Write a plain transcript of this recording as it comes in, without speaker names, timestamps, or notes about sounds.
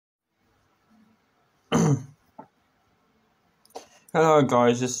Hello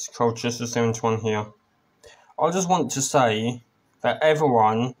guys, this is Culture71 here. I just want to say that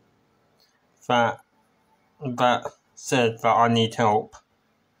everyone that said that I need help,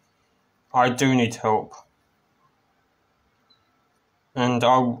 I do need help. And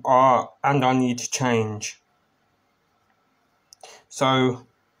I need to change. So,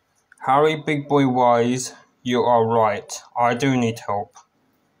 Harry Big Boy Wise, you are right. I do need help.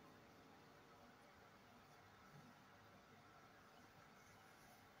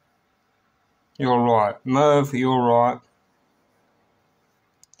 You're right. Merv, you're right.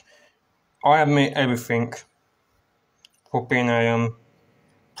 I admit everything for being a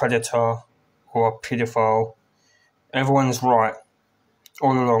predator or a paedophile. Everyone's right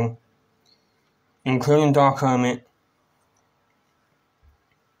all along, including Dark Hermit.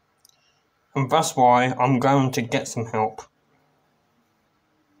 And that's why I'm going to get some help.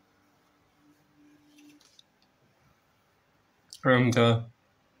 And,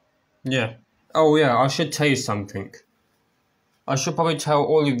 yeah. Oh yeah, I should tell you something. I should probably tell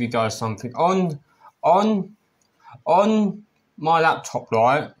all of you guys something. On my laptop,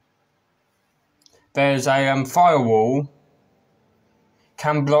 right, there's a firewall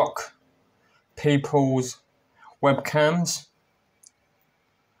can block people's webcams.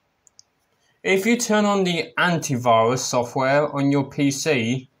 If you turn on the antivirus software on your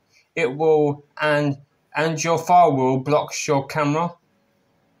PC, it will and your firewall blocks your camera.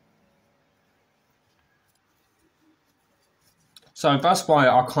 So that's why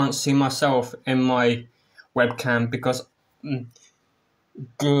I can't see myself in my webcam, because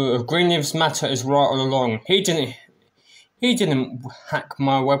Green Lives Matter is right all along. He didn't hack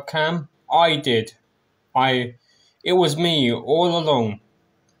my webcam. I did. It was me all along.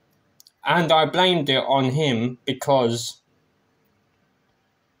 And I blamed it on him because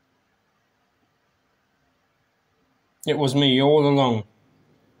it was me all along.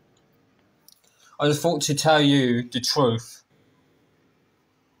 I just thought to tell you the truth.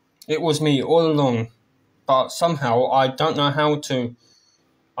 It was me all along. But somehow I don't know how to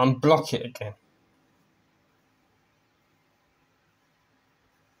unblock it again.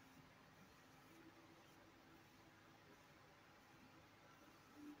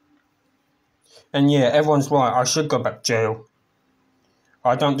 And yeah, everyone's right. I should go back to jail.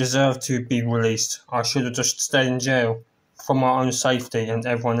 I don't deserve to be released. I should have just stayed in jail for my own safety and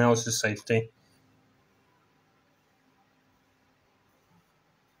everyone else's safety.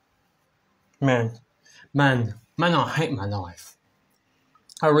 Man, I hate my life.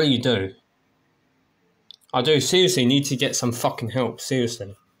 I really do. I do seriously need to get some fucking help,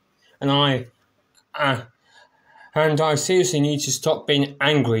 seriously. And I seriously need to stop being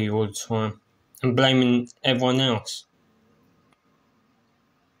angry all the time and blaming everyone else.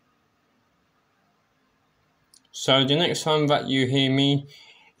 So the next time that you hear me,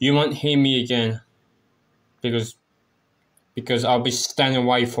 you won't hear me again, because I'll be staying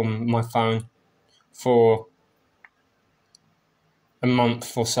away from my phone for a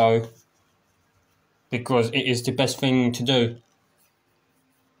month or so, because it is the best thing to do.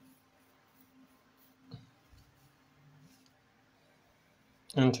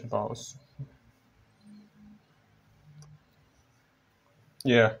 Antivirus.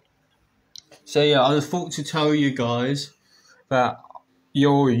 Yeah. So yeah, I just thought to tell you guys that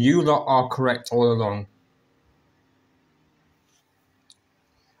you lot are correct all along.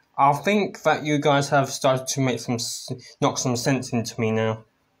 I think that you guys have started to knock some sense into me now.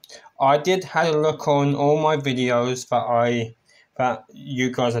 I did have a look on all my videos that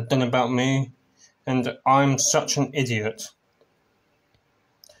you guys have done about me, and I'm such an idiot.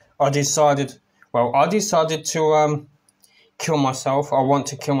 I decided to kill myself. I want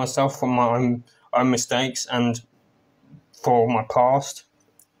to kill myself for my own mistakes and for my past.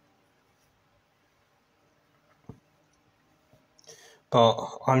 But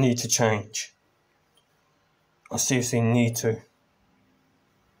I need to change. I seriously need to.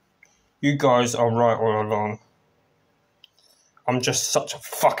 You guys are right all along. I'm just such a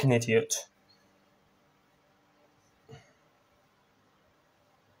fucking idiot.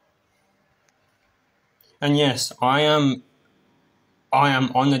 And yes, I am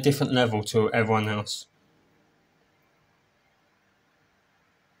on a different level to everyone else.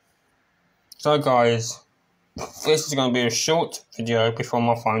 So guys, this is going to be a short video before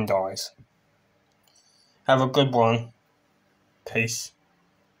my phone dies. Have a good one. Peace.